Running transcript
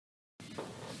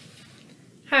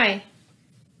Hi,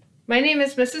 my name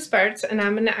is Mrs. Bartz and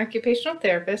I'm an occupational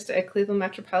therapist at Cleveland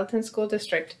Metropolitan School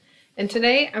District. And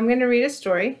today I'm going to read a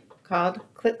story called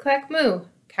Click, Clack, Moo,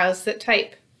 Cows That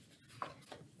Type.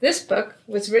 This book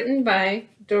was written by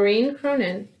Doreen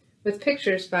Cronin with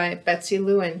pictures by Betsy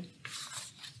Lewin.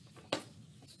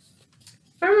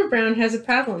 Farmer Brown has a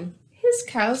problem. His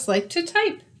cows like to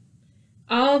type.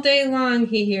 All day long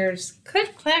he hears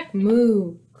click, clack,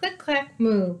 moo, click, clack,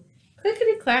 moo,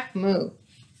 clickety, clack, moo.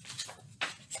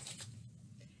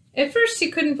 At first he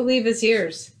couldn't believe his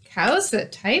ears. Cows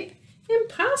that type?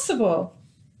 Impossible!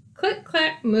 Click,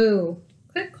 clack, moo,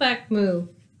 click, clack, moo,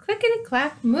 clickety,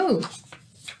 clack, moo.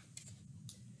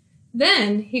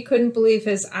 Then he couldn't believe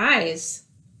his eyes.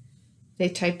 They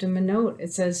typed him a note.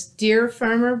 It says, "Dear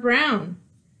Farmer Brown,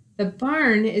 the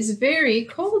barn is very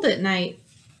cold at night.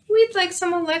 We'd like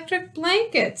some electric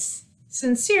blankets.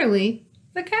 Sincerely,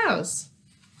 the cows."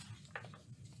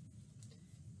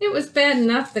 It was bad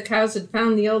enough the cows had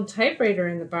found the old typewriter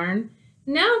in the barn.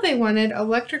 Now they wanted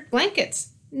electric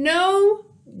blankets. "No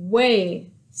way,"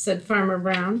 said Farmer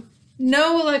Brown.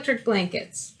 "No electric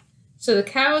blankets." So the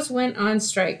cows went on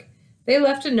strike. They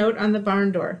left a note on the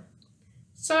barn door.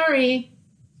 "Sorry,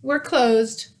 we're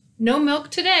closed. No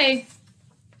milk today."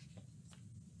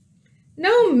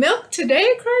 "No milk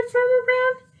today?" cried Farmer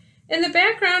Brown. In the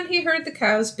background, he heard the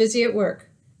cows busy at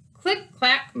work. Click,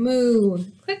 clack, moo,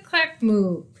 click, clack,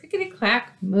 moo, clickety,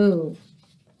 clack, moo.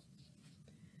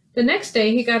 The next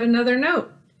day, he got another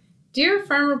note. "Dear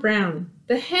Farmer Brown,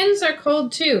 the hens are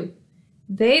cold too.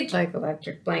 They'd like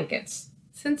electric blankets.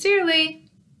 Sincerely,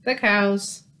 the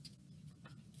cows."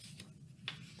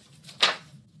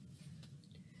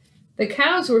 The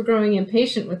cows were growing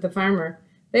impatient with the farmer.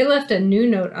 They left a new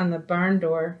note on the barn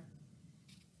door.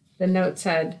 The note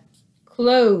said,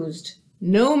 "Closed.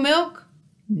 No milk,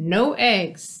 no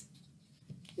eggs."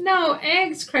 "No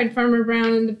eggs," cried Farmer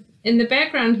Brown. In the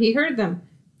background, he heard them.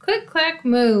 Click, clack,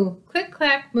 moo, click,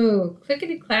 clack, moo,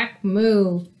 clickety, clack,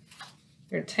 moo.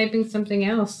 They're typing something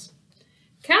else.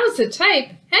 "Cows that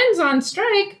type, hens on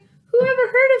strike. Who ever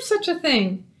heard of such a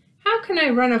thing? How can I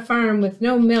run a farm with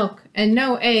no milk and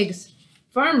no eggs?"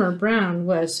 Farmer Brown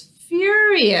was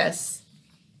furious.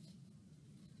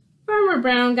 Farmer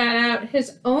Brown got out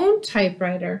his own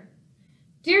typewriter.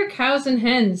 "Dear cows and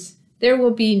hens, there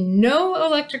will be no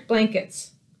electric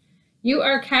blankets. You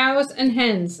are cows and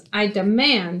hens. I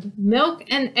demand milk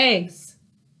and eggs.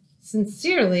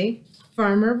 Sincerely,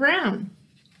 Farmer Brown."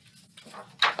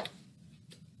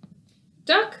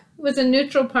 Duck was a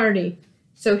neutral party,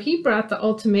 so he brought the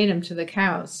ultimatum to the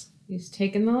cows. He's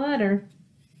taken the letter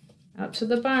out to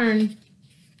the barn.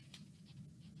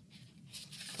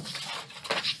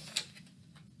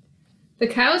 The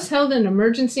cows held an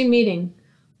emergency meeting.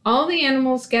 All the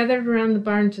animals gathered around the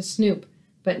barn to snoop,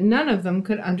 but none of them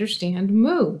could understand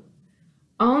moo.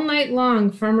 All night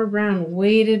long, Farmer Brown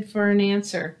waited for an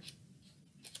answer.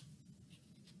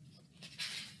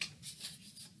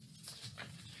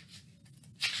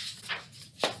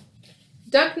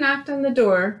 Duck knocked on the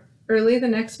door early the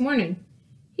next morning.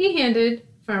 He handed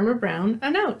Farmer Brown a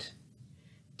note.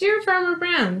 "Dear Farmer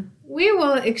Brown, we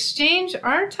will exchange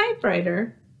our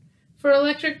typewriter for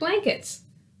electric blankets.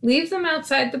 Leave them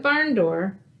outside the barn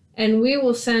door, and we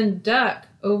will send Duck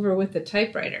over with the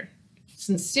typewriter.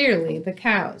 Sincerely, the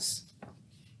cows."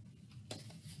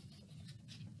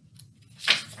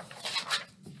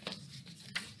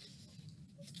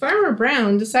 Farmer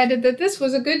Brown decided that this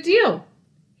was a good deal.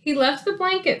 He left the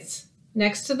blankets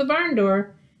next to the barn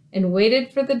door and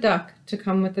waited for the duck to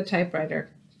come with the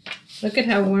typewriter. Look at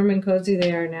how warm and cozy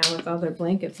they are now with all their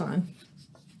blankets on.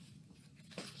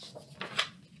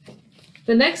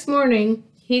 The next morning,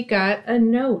 he got a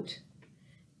note.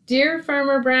 "Dear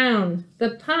Farmer Brown,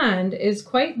 the pond is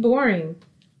quite boring.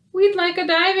 We'd like a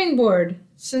diving board.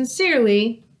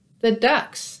 Sincerely, the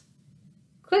ducks."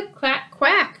 Click, clack,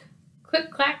 quack. Click,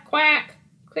 clack, quack.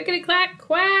 Clickety, clack,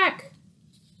 quack.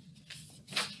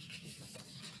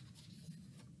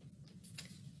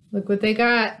 Look what they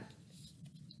got.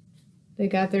 They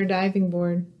got their diving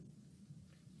board.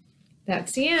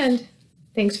 That's the end.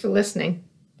 Thanks for listening.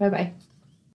 Bye-bye.